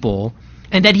people,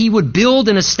 and that he would build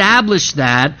and establish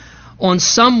that on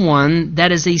someone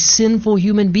that is a sinful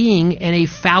human being and a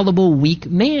fallible, weak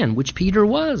man, which Peter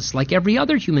was, like every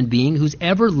other human being who's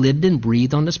ever lived and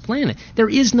breathed on this planet. There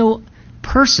is no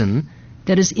person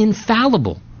that is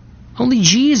infallible. Only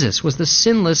Jesus was the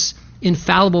sinless,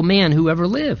 infallible man who ever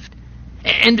lived.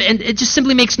 And it just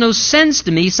simply makes no sense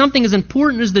to me. Something as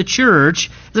important as the church,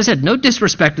 as I said, no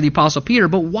disrespect to the Apostle Peter,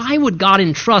 but why would God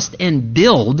entrust and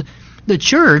build the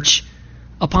church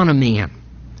upon a man?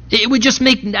 It would just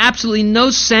make absolutely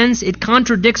no sense. It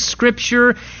contradicts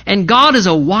Scripture, and God is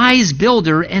a wise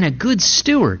builder and a good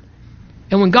steward.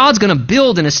 And when God's going to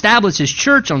build and establish His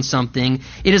church on something,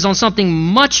 it is on something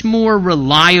much more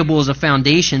reliable as a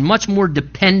foundation, much more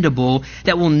dependable,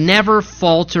 that will never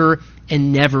falter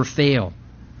and never fail.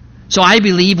 So I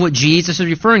believe what Jesus is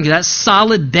referring to, that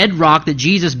solid bedrock that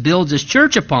Jesus builds His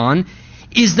church upon,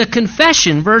 is the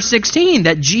confession, verse 16,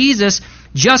 that Jesus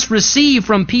just received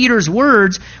from Peter's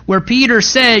words, where Peter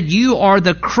said, "You are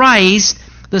the Christ,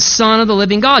 the Son of the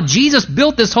living God." Jesus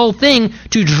built this whole thing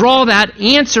to draw that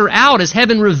answer out as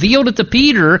heaven revealed it to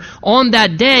Peter on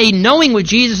that day, knowing what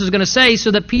Jesus was going to say,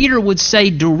 so that Peter would say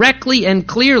directly and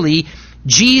clearly,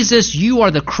 "Jesus, you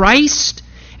are the Christ,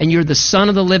 and you're the Son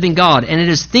of the living God." And it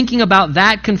is thinking about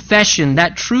that confession,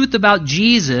 that truth about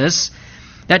Jesus,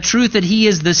 that truth that He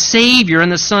is the Savior and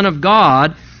the Son of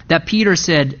God, that Peter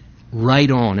said,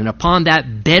 "Right on." And upon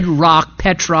that bedrock,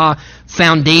 Petra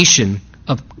foundation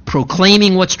of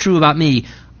proclaiming what's true about me,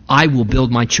 I will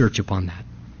build my church upon that.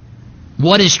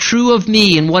 What is true of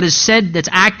me and what is said that's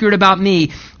accurate about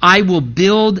me, I will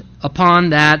build upon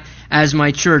that as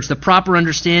my church. The proper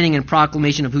understanding and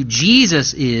proclamation of who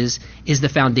Jesus is the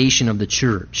foundation of the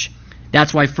church.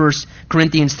 That's why 1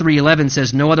 Corinthians 3:11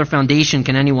 says, "No other foundation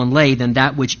can anyone lay than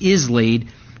that which is laid,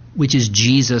 which is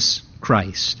Jesus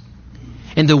Christ."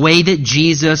 And the way that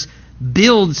Jesus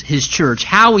builds His church,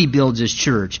 how He builds His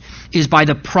church, is by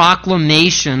the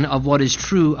proclamation of what is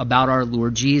true about our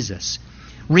Lord Jesus.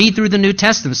 Read through the New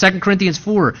Testament. 2 Corinthians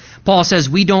 4, Paul says,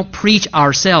 "We don't preach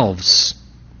ourselves,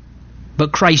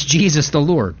 but Christ Jesus the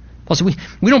Lord." Paul said,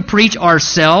 we don't preach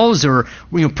ourselves or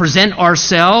present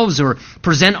ourselves or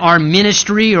present our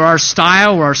ministry or our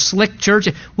style or our slick church.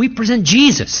 We present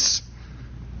Jesus.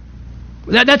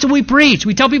 That's what we preach.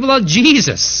 We tell people about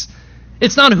Jesus.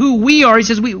 It's not who we are. He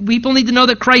says people need to know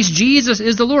that Christ Jesus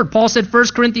is the Lord. Paul said,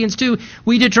 1 Corinthians 2,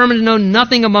 "We determined to know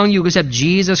nothing among you except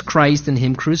Jesus Christ and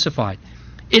Him crucified."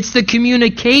 It's the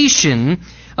communication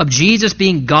of Jesus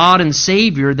being God and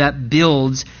Savior that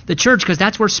builds the church, because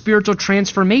that's where spiritual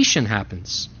transformation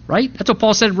happens, right? That's what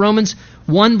Paul said in Romans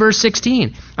 1, verse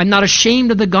 16. "I'm not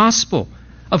ashamed of the gospel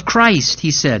of Christ,"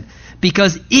 he said,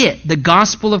 "because the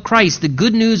gospel of Christ, the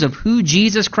good news of who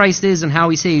Jesus Christ is and how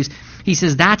He saves," he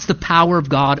says, "that's the power of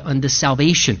God unto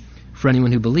salvation for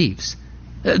anyone who believes."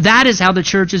 That is how the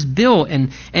church is built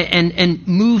and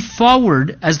moved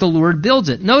forward as the Lord builds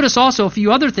it. Notice also a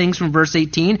few other things from verse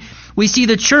 18. We see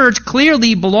the church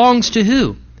clearly belongs to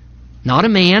who? Not a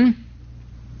man,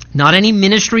 not any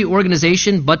ministry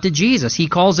organization, but to Jesus. He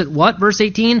calls it what? Verse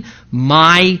 18,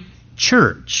 "My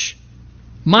church."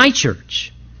 My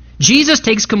church. Jesus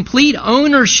takes complete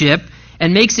ownership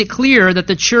and makes it clear that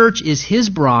the church is His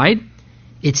bride,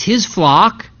 it's His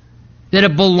flock, that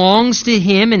it belongs to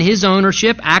Him and His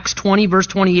ownership. Acts 20, verse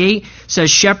 28 says,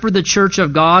 "Shepherd the church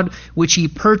of God, which He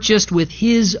purchased with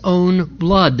His own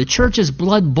blood." The church is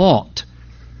blood bought.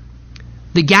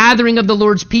 The gathering of the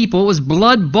Lord's people was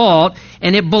blood bought,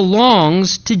 and it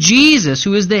belongs to Jesus,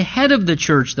 who is the head of the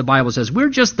church, the Bible says. We're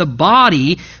just the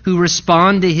body who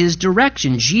respond to His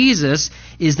direction. Jesus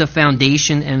is the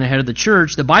foundation and the head of the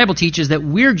church. The Bible teaches that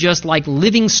we're just like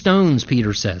living stones,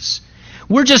 Peter says.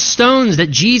 We're just stones that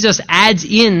Jesus adds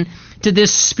in to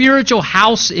this spiritual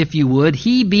house, if you would.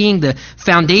 He being the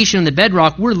foundation and the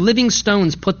bedrock, we're living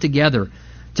stones put together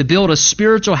to build a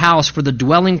spiritual house for the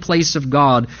dwelling place of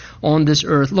God on this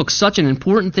earth. Look, such an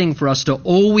important thing for us to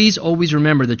always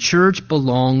remember. The church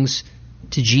belongs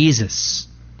to Jesus.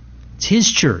 It's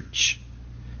His church.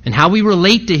 And how we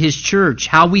relate to His church,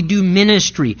 how we do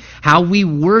ministry, how we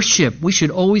worship, we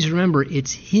should always remember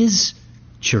it's His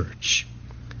church.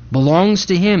 Belongs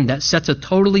to Him. That sets a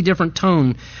totally different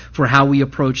tone for how we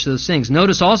approach those things.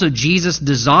 Notice also Jesus'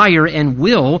 desire and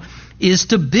will is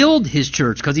to build His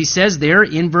church, because He says there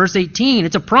in verse 18,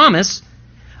 it's a promise,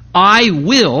 "I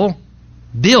will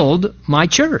build my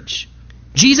church."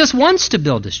 Jesus wants to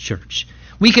build His church.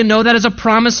 We can know that as a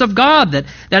promise of God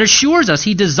that assures us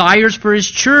He desires for His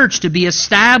church to be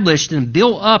established and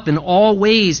built up in all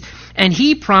ways, and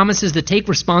He promises to take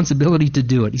responsibility to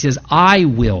do it. He says, "I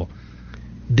will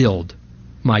build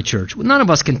my church." Well, none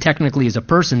of us can technically as a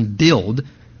person build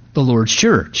the Lord's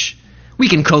church. We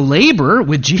can co-labor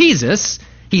with Jesus.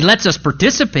 He lets us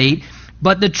participate,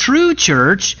 but the true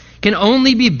church can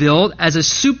only be built as a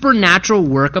supernatural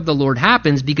work of the Lord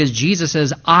happens, because Jesus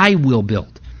says, "I will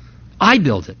build." I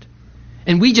build it.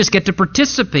 And we just get to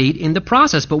participate in the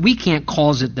process, but we can't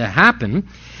cause it to happen.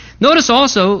 Notice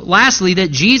also, lastly,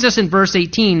 that Jesus in verse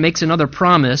 18 makes another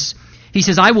promise. He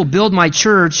says, "I will build my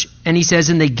church," and He says,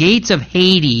 "and the gates of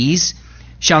Hades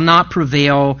shall not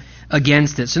prevail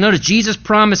against it." So notice, Jesus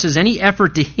promises any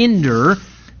effort to hinder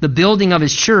the building of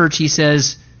His church, He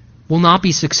says, will not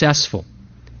be successful.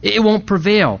 It won't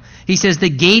prevail. He says the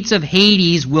gates of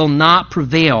Hades will not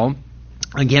prevail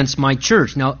against my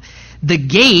church. Now, the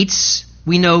gates,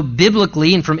 we know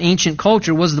biblically and from ancient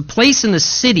culture, was the place in the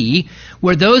city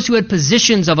where those who had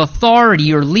positions of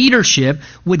authority or leadership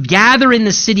would gather in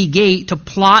the city gate to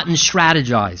plot and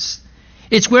strategize.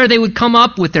 It's where they would come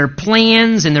up with their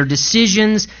plans and their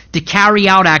decisions to carry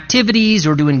out activities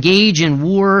or to engage in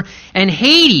war. And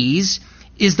Hades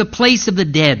is the place of the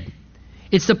dead.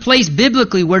 It's the place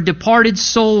biblically where departed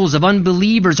souls of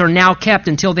unbelievers are now kept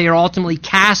until they are ultimately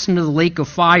cast into the lake of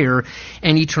fire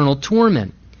and eternal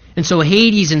torment. And so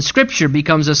Hades in Scripture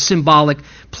becomes a symbolic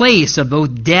place of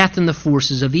both death and the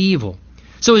forces of evil.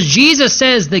 So as Jesus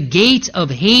says, the gates of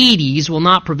Hades will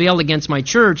not prevail against my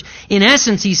church, in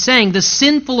essence he's saying the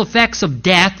sinful effects of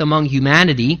death among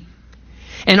humanity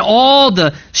and all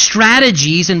the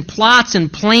strategies and plots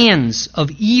and plans of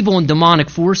evil and demonic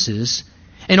forces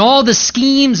and all the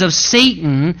schemes of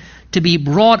Satan to be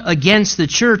brought against the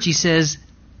church, he says,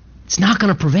 it's not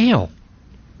going to prevail.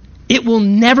 It will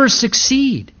never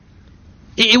succeed.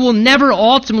 It will never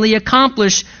ultimately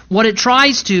accomplish what it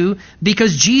tries to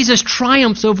because Jesus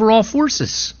triumphs over all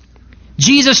forces.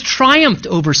 Jesus triumphed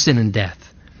over sin and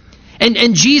death.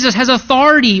 And Jesus has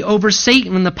authority over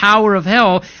Satan and the power of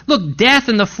hell. Look, death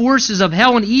and the forces of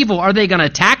hell and evil, are they going to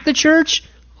attack the church?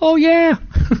 Oh, yeah.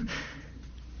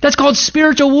 That's called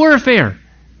spiritual warfare.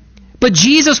 But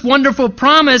Jesus' wonderful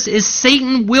promise is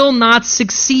Satan will not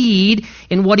succeed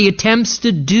in what he attempts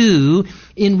to do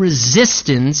in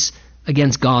resistance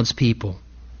against God's people.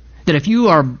 That if you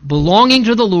are belonging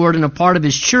to the Lord and a part of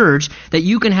His church, that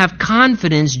you can have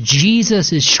confidence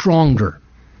Jesus is stronger.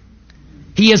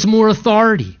 He has more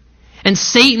authority. And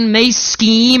Satan may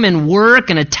scheme and work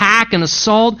and attack and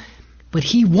assault, but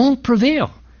he won't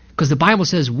prevail. Because the Bible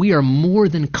says we are more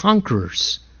than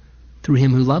conquerors through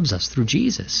Him who loves us, through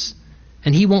Jesus.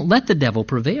 And He won't let the devil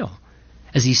prevail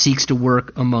as he seeks to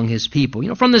work among His people. You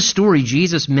know, from this story,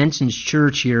 Jesus mentions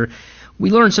church here. We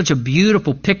learn such a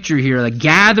beautiful picture here, a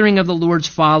gathering of the Lord's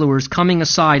followers coming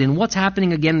aside. And what's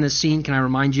happening again in this scene, can I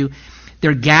remind you?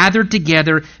 They're gathered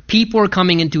together. People are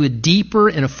coming into a deeper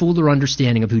and a fuller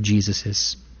understanding of who Jesus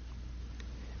is.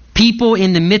 People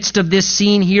in the midst of this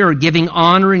scene here are giving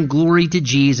honor and glory to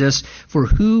Jesus for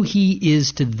who He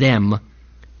is to them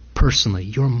personally.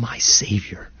 You're my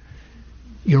Savior.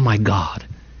 You're my God.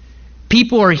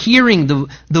 People are hearing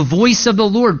the voice of the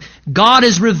Lord. God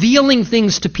is revealing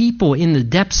things to people in the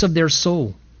depths of their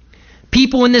soul.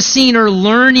 People in this scene are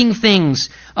learning things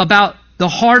about the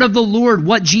heart of the Lord,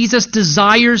 what Jesus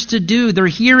desires to do. They're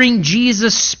hearing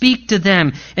Jesus speak to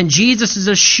them, and Jesus is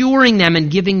assuring them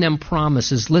and giving them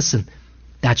promises. Listen,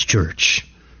 that's church.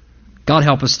 God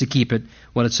help us to keep it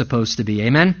what it's supposed to be.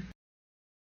 Amen?